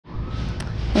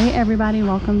Hey everybody,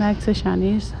 welcome back to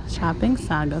Shanice Shopping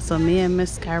Saga. So me and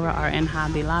Miss Kyra are in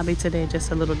Hobby Lobby today.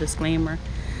 Just a little disclaimer,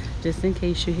 just in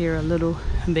case you hear a little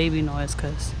baby noise,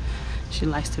 because she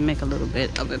likes to make a little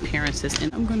bit of appearances.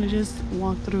 And I'm gonna just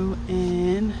walk through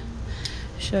and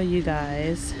show you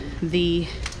guys the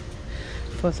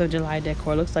 4th of July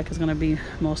decor. Looks like it's gonna be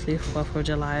mostly 4th of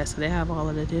July. So they have all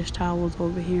of the dish towels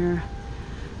over here.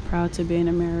 Proud to be an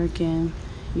American,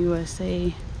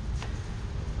 USA,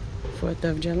 4th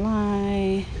of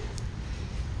July.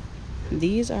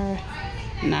 These are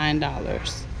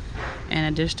 $9,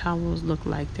 and the dish towels look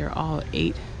like they're all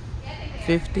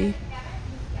 $8.50.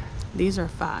 These are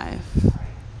 $5,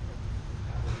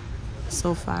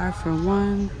 so $5 for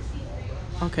one.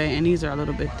 Okay, and these are a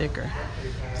little bit thicker.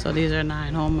 So these are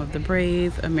 $9. Home of the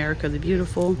Brave, America the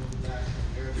Beautiful,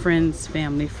 Friends,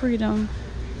 Family, Freedom,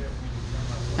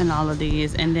 and all of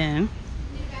these. And then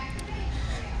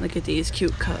look at these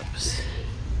cute cups.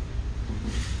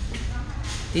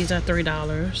 These are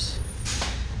 $3.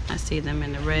 I see them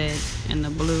in the red and the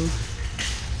blue.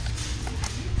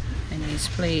 And these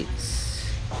plates,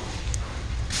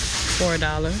 $4.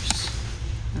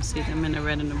 I see them in the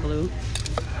red and the blue.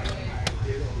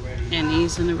 And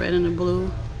these in the red and the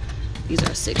blue, these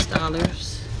are $6.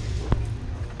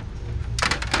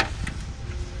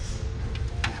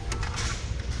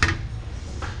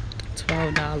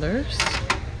 $12.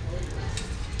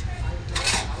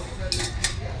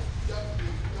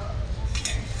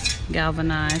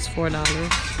 Galvanized, $4.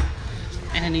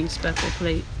 And these special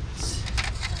plates,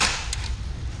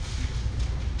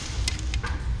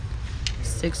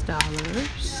 $6.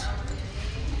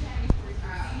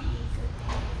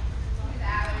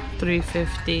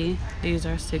 $3.50. These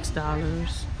are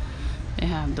 $6. They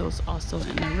have those also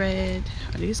in the red.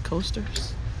 Are these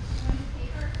coasters?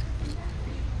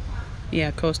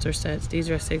 Yeah, coaster sets. These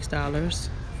are $6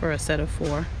 for a set of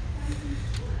 4.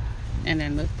 And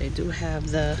then look, they do have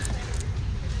the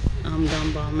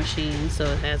gumball machine, so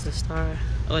it has a star.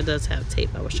 Oh, it does have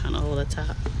tape. I was trying to hold the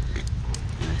top.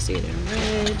 And I see it in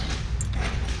red.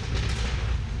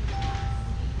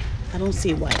 I don't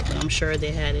see white, but I'm sure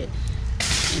they had it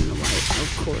in the white,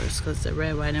 of course, because the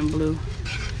red, white, and blue.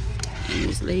 And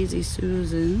these Lazy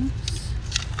Susans,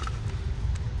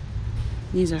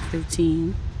 these are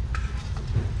 $15.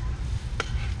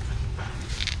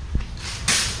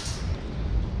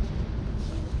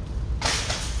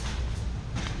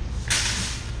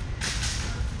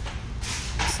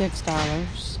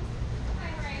 $6.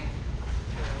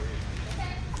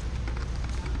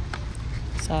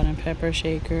 Salt and pepper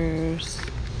shakers.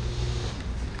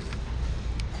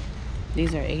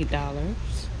 These are $8.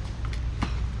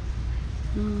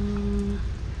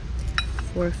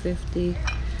 $4.50.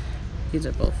 These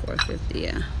are both $4.50.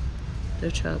 Yeah, they're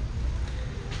Chubb.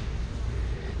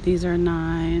 These are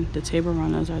 $9. The table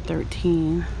runners are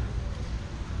 $13.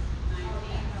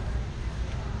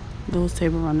 Those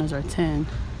table runners are $10.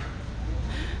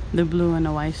 The blue and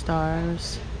the white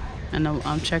stars and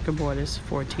the checkerboard is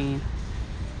 $14.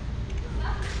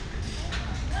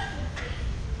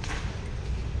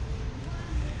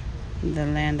 The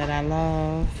Land That I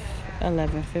Love,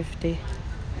 $11.50. They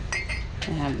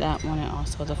have that one and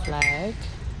also the flag.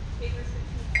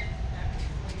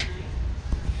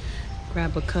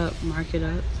 Grab a cup, mark it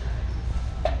up.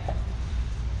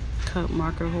 Cup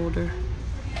marker holder.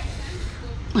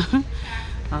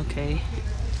 Okay.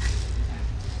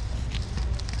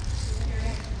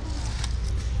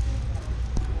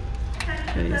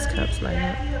 Do these cups light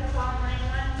up?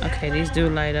 Okay, these do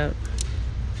light up.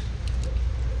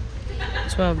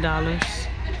 $12.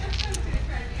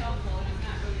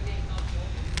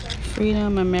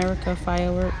 Freedom America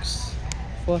fireworks,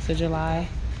 4th of July.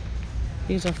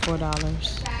 These are $4.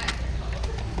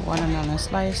 Watermelon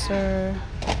slicer,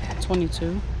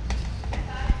 $22.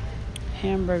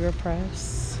 Hamburger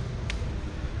press.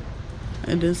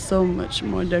 And there's so much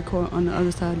more decor on the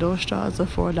other side. Those straws are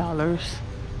 $4.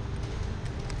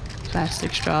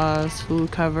 Plastic straws,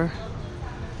 food cover.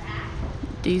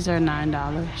 These are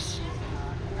 $9.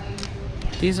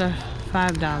 These are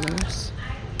 $5.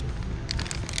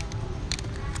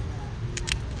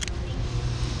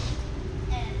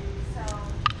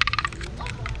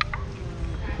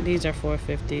 These are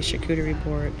 $4.50. Charcuterie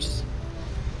boards.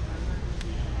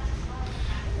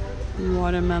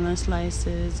 Watermelon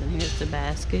slices, and here's the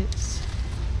baskets.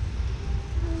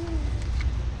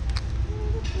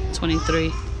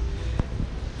 $23.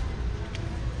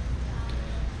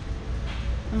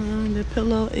 The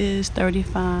pillow is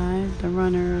 $35. The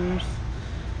runners,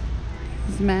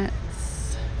 these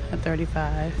mats are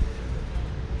 $35.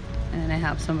 And they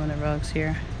have some of the rugs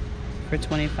here for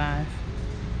 $25.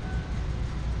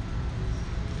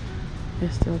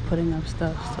 They're still putting up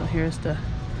stuff. So here's the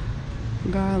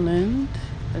garland.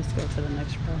 Let's go to the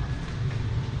next row.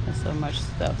 There's so much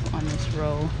stuff on this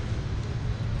row.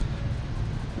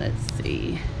 Let's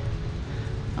see.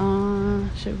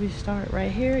 Should we start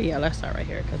right here? Yeah, let's start right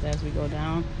here, because as we go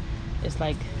down, it's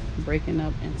like breaking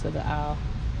up into the aisle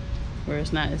where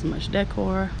it's not as much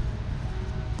decor.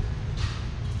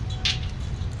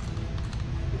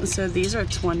 So these are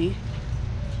 20.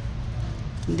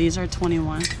 These are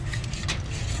 21.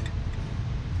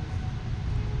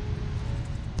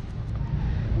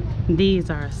 These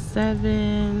are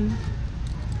 7.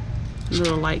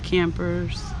 Little light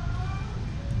campers.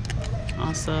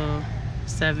 Also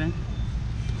 7.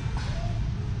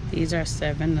 These are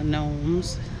 7. The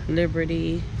gnomes.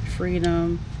 Liberty,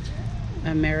 Freedom,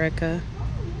 America.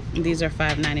 These are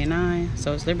 $5.99.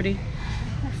 So it's Liberty,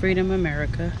 Freedom,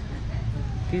 America.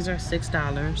 These are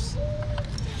 $6.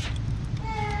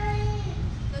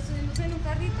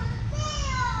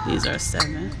 These are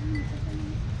 7.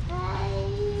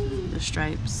 The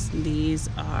stripes. These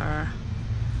are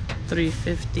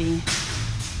 $3.50.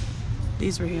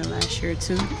 These were here last year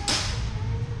too.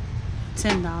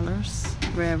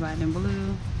 $10. Red, white, and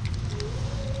blue.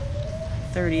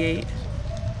 $38.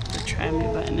 The try me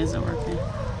button isn't working.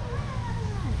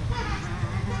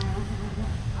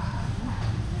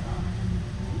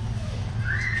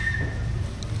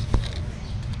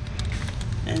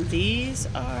 And these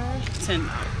are $10.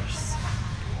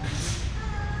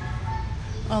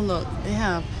 Oh look, they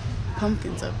have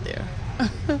pumpkins up there.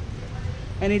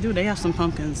 And they have some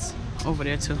pumpkins over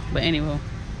there too. But anyway,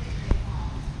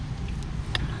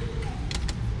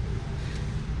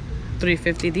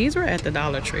 $3.50. These were at the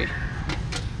Dollar Tree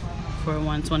for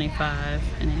 $1.25,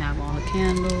 and they have all the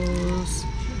candles.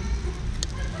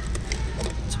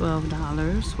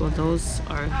 $12. Well, those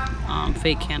are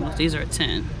fake candles. These are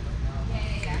 10.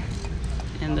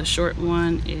 And the short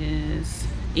one is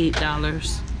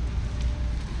 $8.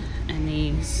 And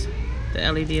these,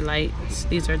 the LED lights,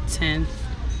 these are 10.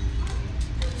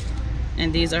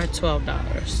 And these are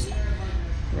 $12.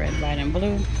 Red, white, and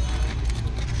blue.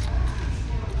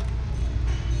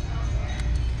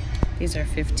 These are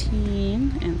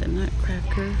 15, and the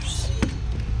nutcrackers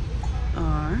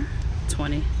are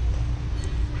 20.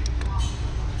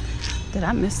 Did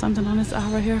I miss something on this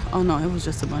aisle right here? Oh no, it was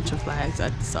just a bunch of flags. I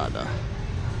saw the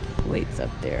weights up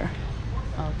there.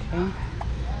 Okay.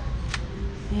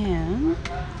 And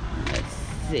let's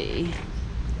see.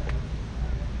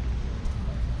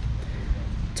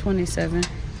 27.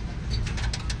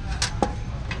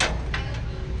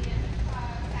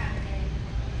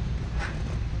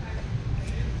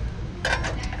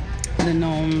 The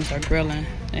gnomes are grilling.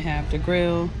 They have the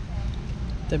grill,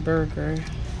 the burger.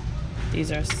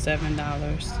 These are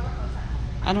 $7.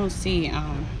 I don't see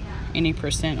any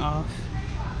 % off.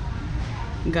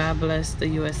 God bless the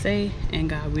USA and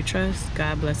God we trust.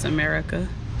 God bless America.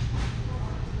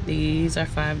 These are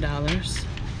 $5.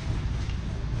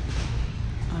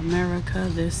 America,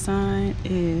 this sign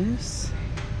is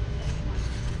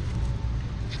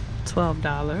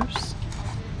 $12.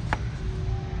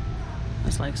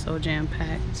 It's like so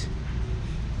jam-packed.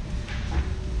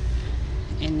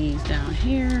 And these down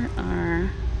here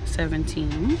are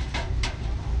 17.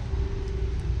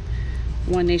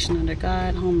 One Nation Under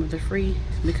God, Home of the Free,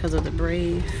 Because of the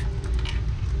Brave,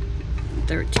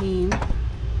 13.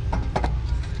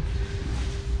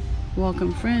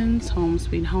 Welcome Friends, Home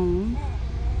Sweet Home,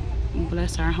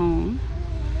 Bless Our Home,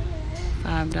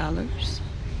 $5.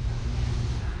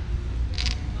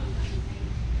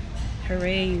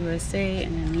 Hooray USA,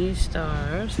 and then these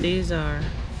stars, these are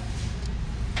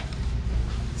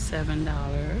 $7.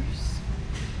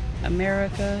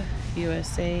 America,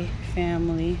 USA,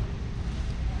 Family,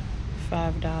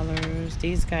 $5.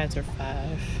 These guys are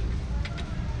 $5.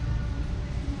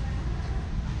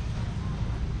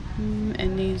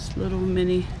 And these little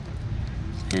mini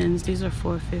pins, these are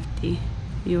 $4.50.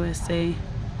 USA,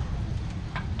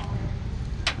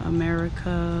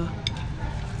 America.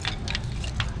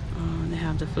 They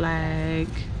have the flag.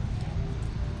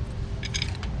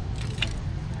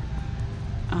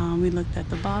 We looked at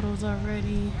the bottles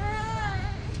already.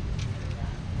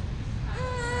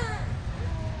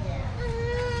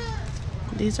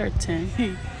 These are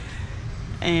 10.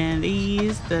 And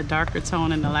these, the darker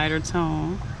tone and the lighter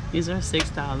tone, these are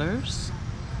 $6.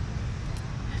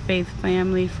 Faith,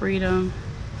 Family, Freedom.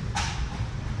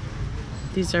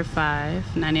 These are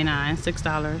 $5.99,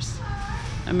 $6.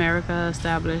 America,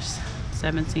 established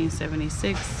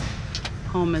 1776.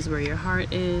 Home is where your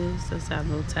heart is. Let's have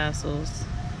little tassels.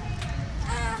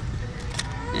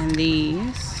 And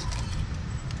these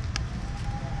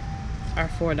are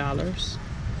 $4.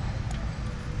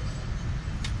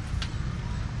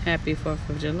 Happy 4th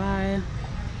of July.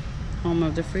 Home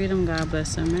of the Freedom, God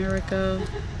Bless America,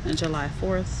 and July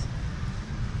 4th.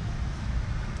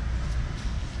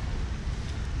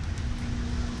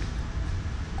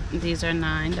 These are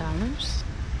 $9.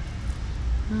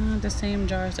 The same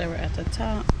jars that were at the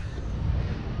top.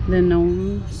 The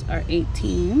gnomes are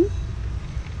 $18.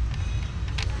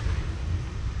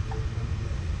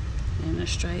 And the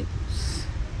stripes.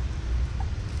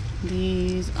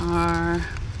 These are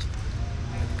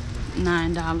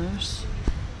 $9.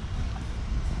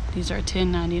 These are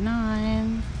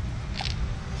 $10.99.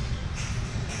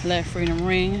 Let Freedom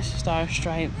Ring, Star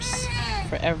Stripes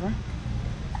Forever.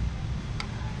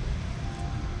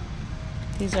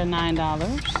 These are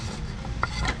 $9.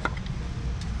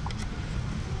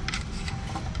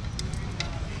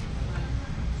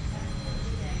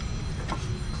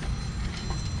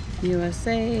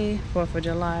 USA, 4th of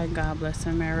July, God Bless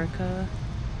America,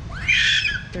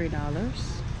 $3.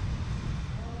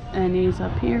 And these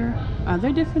up here, are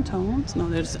there different tones? No,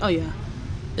 there's, oh yeah,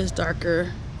 it's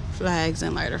darker flags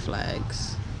and lighter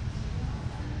flags.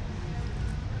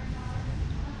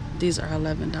 These are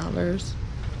 $11.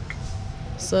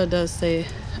 So it does say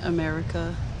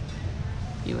America,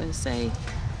 USA.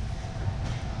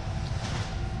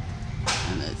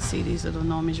 And let's see these little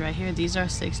gnomies right here. These are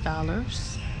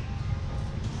 $6.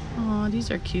 Oh, these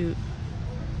are cute.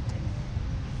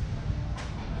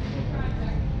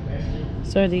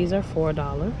 So these are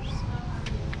 $4.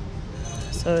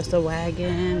 So it's the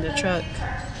wagon, the truck,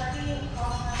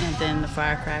 and then the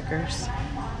firecrackers.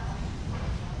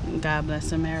 God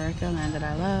Bless America, Land That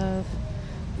I Love.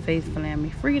 Faith,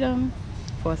 Family, Freedom.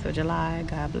 4th of July,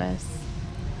 God Bless.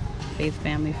 Faith,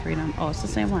 Family, Freedom. Oh, it's the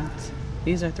same ones.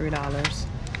 These are $3.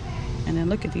 And then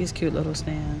look at these cute little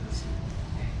stands.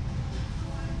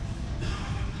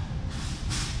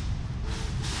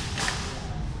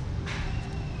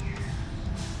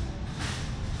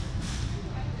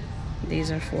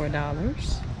 These are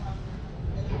 $4.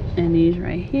 And these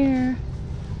right here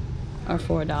are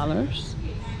 $4.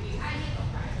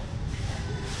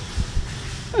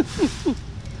 We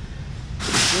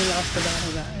lost the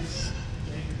battle, guys.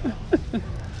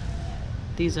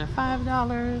 These are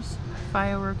 $5.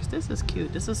 Fireworks. This is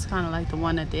cute. This is kind of like the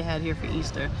one that they had here for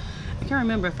Easter. I can't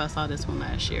remember if I saw this one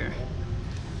last year.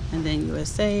 And then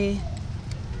USA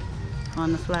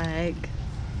on the flag.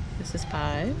 This is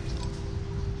 $5.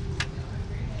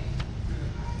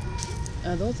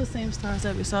 Are those the same stars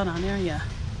that we saw down there? Yeah.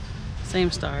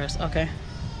 Same stars. Okay.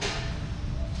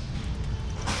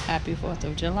 Happy 4th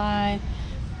of July.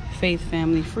 Faith,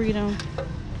 Family, Freedom.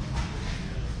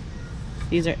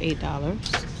 These are $8.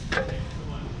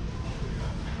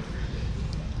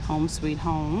 Home Sweet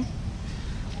Home.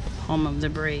 Home of the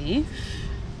Brave.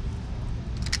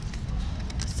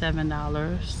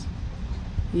 $7.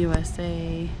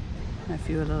 USA. A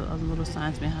few of the little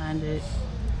signs behind it.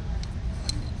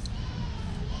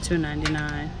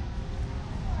 $2.99.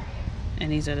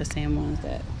 And these are the same ones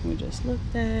that we just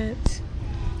looked at.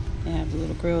 They have the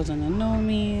little girls and the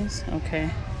gnomies.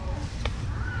 Okay.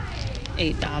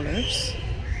 $8.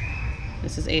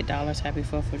 This is $8. Happy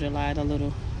 4th of July. The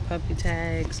little puppy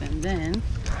tags. And then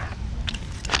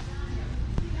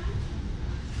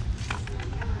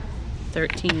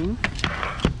 $13.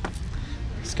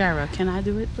 Skyra, can I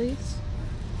do it, please?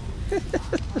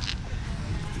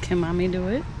 Can mommy do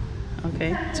it?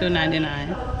 Okay.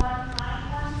 $2.99.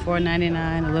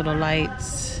 $4.99. The little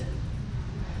lights.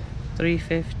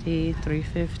 $3.50.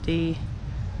 $3.50.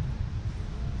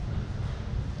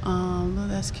 Look,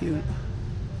 that's cute.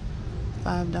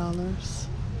 $5.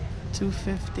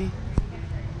 $2.50.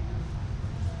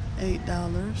 $8.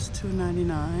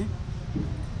 $2.99.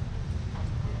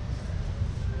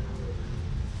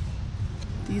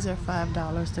 These are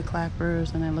 $5, the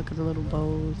clappers, and then look at the little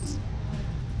bows.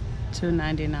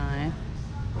 $2.99.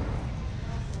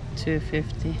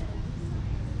 $2.50.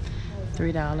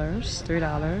 $3.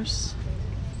 $3.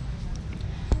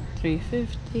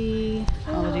 $3.50.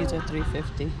 All of these are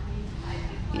 $3.50.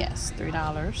 Yes,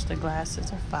 $3. The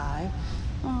glasses are $5.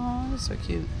 Oh, they're so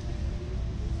cute.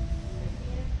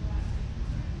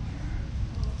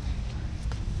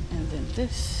 And then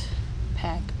this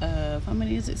pack of, how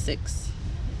many is it? 6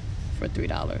 for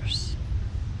 $3.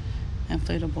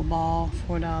 Inflatable ball,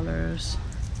 $4.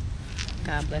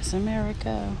 God Bless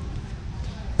America.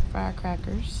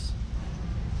 Firecrackers,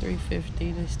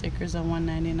 $3.50. The stickers are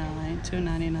 $1.99.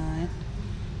 $2.99.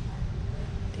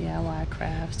 DIY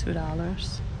crafts,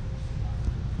 $2.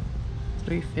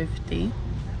 $3.50.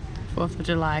 4th of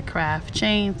July craft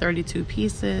chain, 32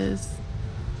 pieces.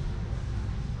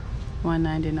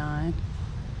 $1.99,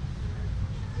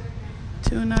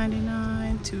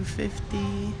 $2.99,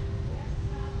 $2.50,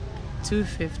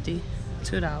 $2.50,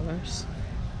 $2.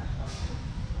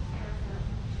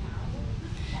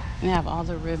 And they have all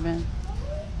the ribbon.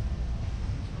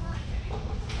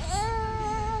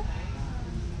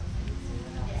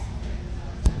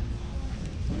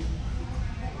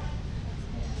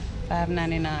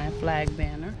 $5.99 flag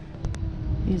banner.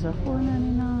 These are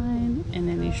 $4.99, and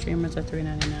then these streamers are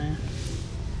 $3.99.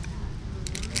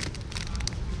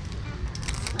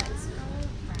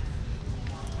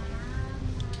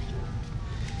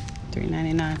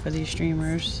 $3.99 for these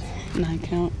streamers. 9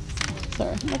 count.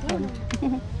 Sorry, no problem.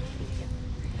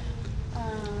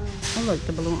 Oh look,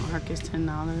 the balloon arc is $10.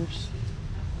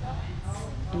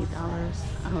 $8.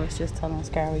 I was just telling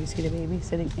Sky, you see the baby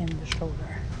sitting in the stroller.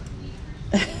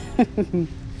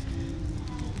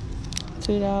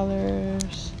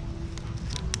 $2.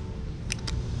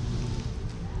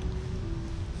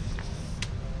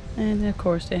 And of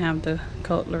course they have the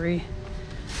cutlery,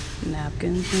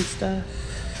 napkins and stuff.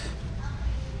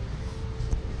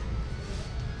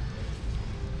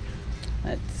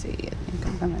 Let's see, I think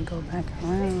I'm gonna go back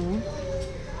around.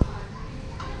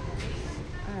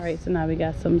 Alright, so now we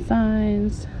got some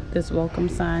signs. This welcome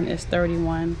sign is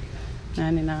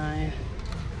 $31.99.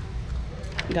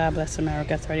 God bless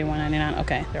America, $31.99.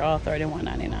 Okay, they're all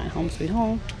 $31.99. Home sweet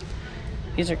home.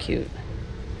 These are cute.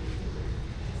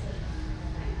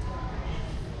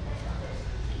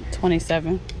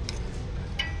 $27.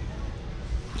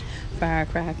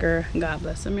 Firecracker, God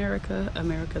bless America,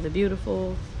 America the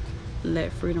beautiful.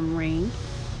 Let freedom ring,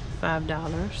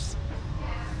 $5.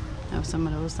 I have some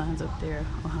of those signs up there.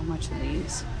 Oh, how much are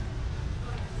these?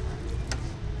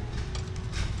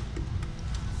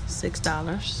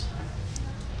 $6.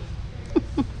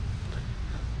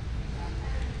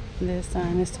 This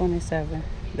sign is $27,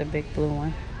 the big blue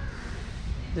one.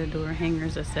 The door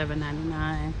hangers are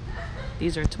 $7.99.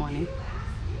 These are $20.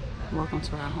 Welcome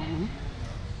to our home.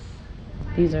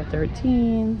 These are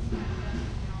 $13.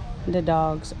 The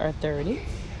dogs are $30.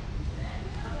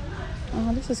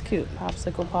 Oh, this is cute.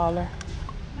 Popsicle parlor,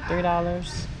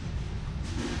 $3.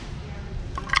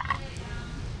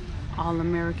 All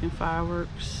American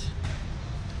fireworks.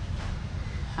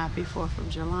 Happy 4th of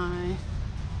July.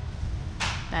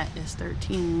 That is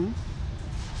 $13.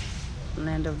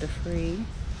 Land of the free.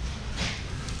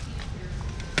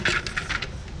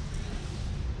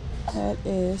 That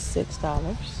is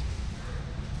 $6.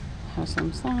 Have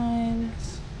some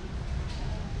signs.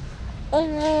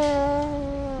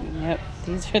 Yep,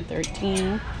 these are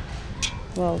 $13.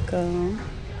 Welcome.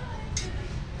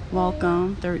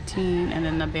 Welcome, $13. And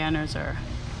then the banners are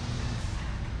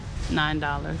 $9.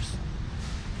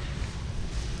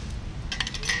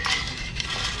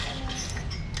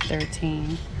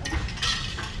 $13.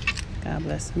 God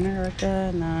bless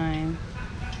America, $9.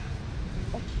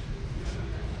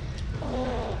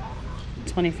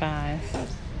 $25.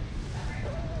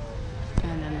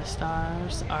 And then the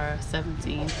stars are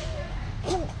 $17.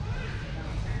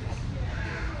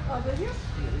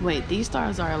 Wait, these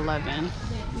stars are $11.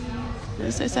 Did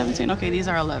it say $17? Okay, these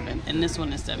are $11, and this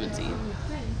one is $17.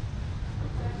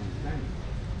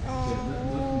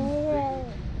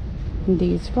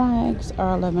 These flags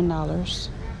are $11.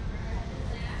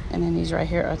 And then these right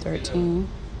here are $13.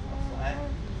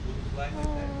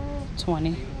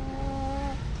 $20.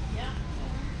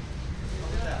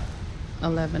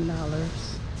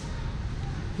 $11.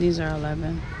 These are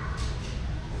 $11.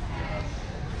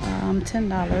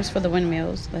 $10 for the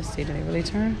windmills. Let's see, do they really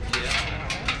turn?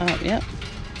 Oh, yep.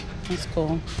 That's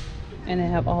cool. And they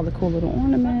have all the cool little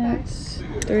ornaments.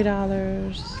 $3.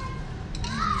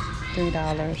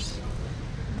 $3.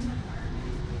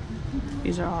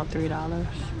 These are all $3.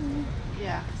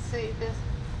 Yeah, see this?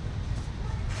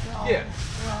 Yeah.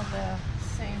 They're all the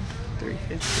same.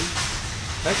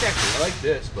 $3.50. That's actually, I like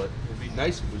this, but it'd be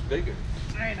nice if it was bigger.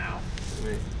 I know. I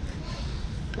mean,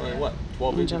 only what,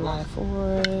 12 inches? July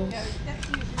 4th. Yeah, that's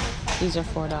usually These are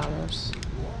 $4.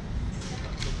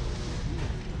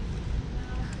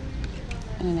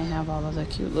 And then they have all of the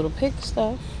cute little pig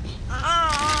stuff.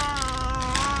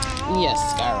 Yes,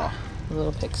 Skyra. The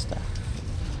little pig stuff.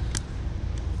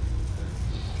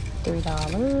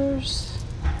 $3.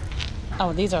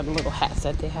 Oh, these are the little hats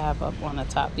that they have up on the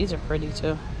top. These are pretty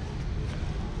too.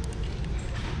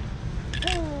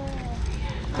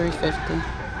 $3.50.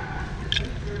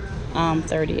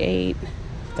 38,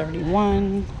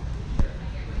 31.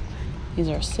 These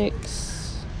are $6.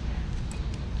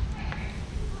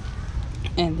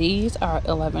 And these are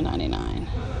 $11.99.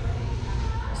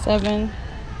 7.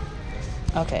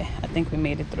 Okay, I think we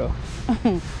made it through.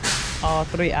 all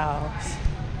 3 aisles.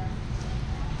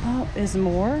 Oh, is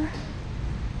more?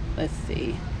 Let's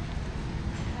see.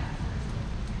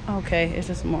 Okay, it's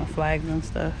just more flags and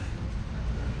stuff.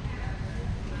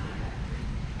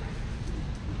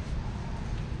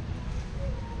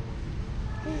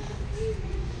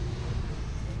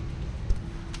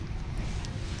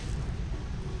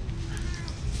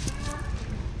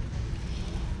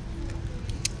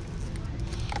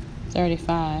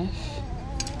 $35.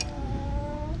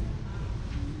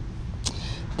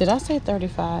 Did I say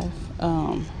 35?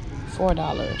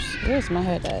 $4. Where's my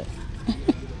head at?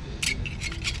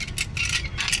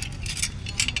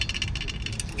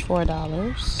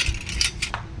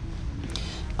 $4.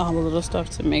 All the little stuff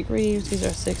to make wreaths. These are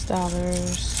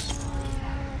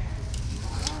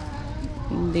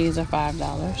 $6. These are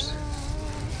 $5.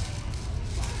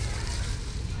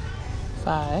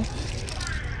 $5.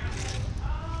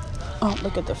 Oh,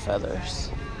 look at the feathers.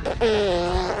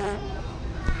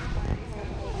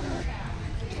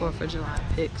 4th of July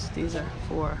picks. These are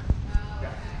 $4.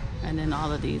 And then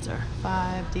all of these are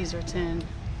 $5. These are $10.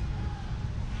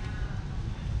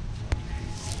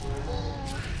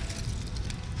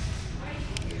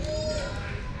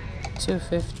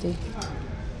 $2.50.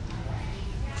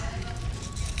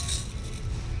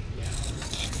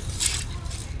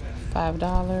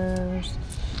 $5.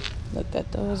 Looked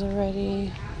at those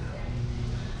already.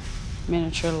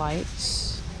 Miniature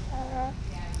lights.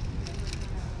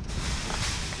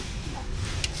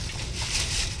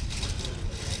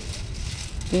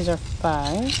 These are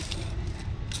 $5.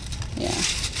 Yeah.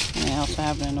 And I also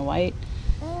have it in the white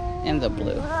and the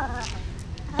blue.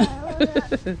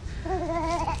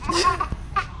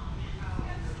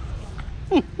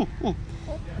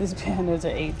 These banners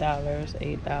are $8.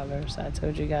 $8. I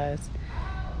told you guys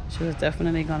she was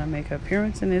definitely gonna make her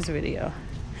appearance in this video.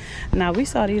 Now we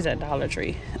saw these at Dollar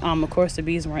Tree. Of course the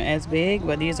bees weren't as big,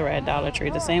 but these were at Dollar Tree.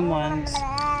 The same ones.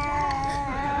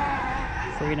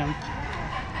 Freedom.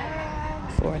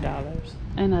 $4.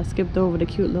 And I skipped over the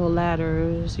cute little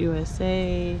ladders.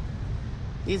 USA.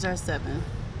 These are $7.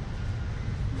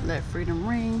 Let freedom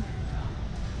ring.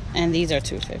 And these are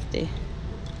 $2.50.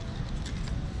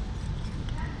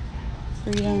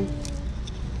 Freedom.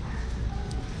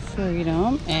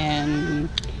 Freedom. And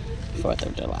 4th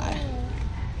of July.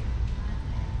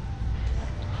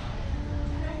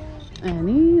 And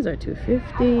these are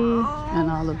 $2.50.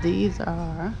 And all of these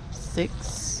are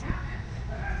 $6.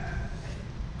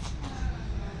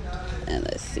 And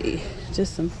let's see.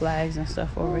 Just some flags and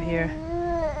stuff over here.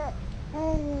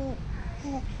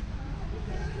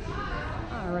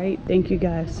 Alright, thank you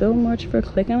guys so much for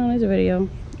clicking on this video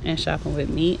and shopping with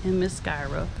me and Miss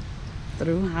Skyra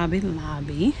through Hobby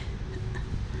Lobby.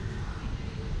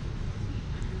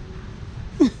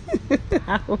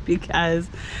 I hope you guys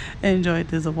enjoyed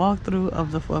this walkthrough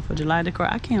of the 4th of July decor.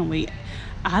 I can't wait.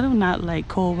 I do not like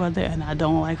cold weather and I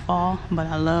don't like fall, but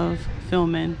I love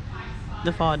filming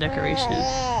the fall decorations.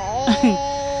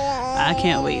 I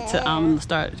can't wait to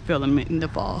start filming in the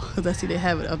fall, because I see they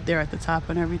have it up there at the top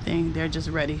and everything. They're just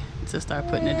ready to start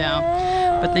putting it down.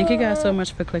 But thank you guys so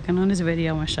much for clicking on this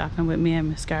video and shopping with me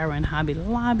and Miss Skyra in Hobby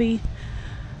Lobby.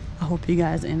 I hope you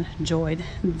guys enjoyed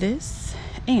this,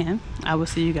 and I will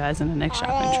see you guys in the next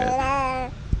shopping trip.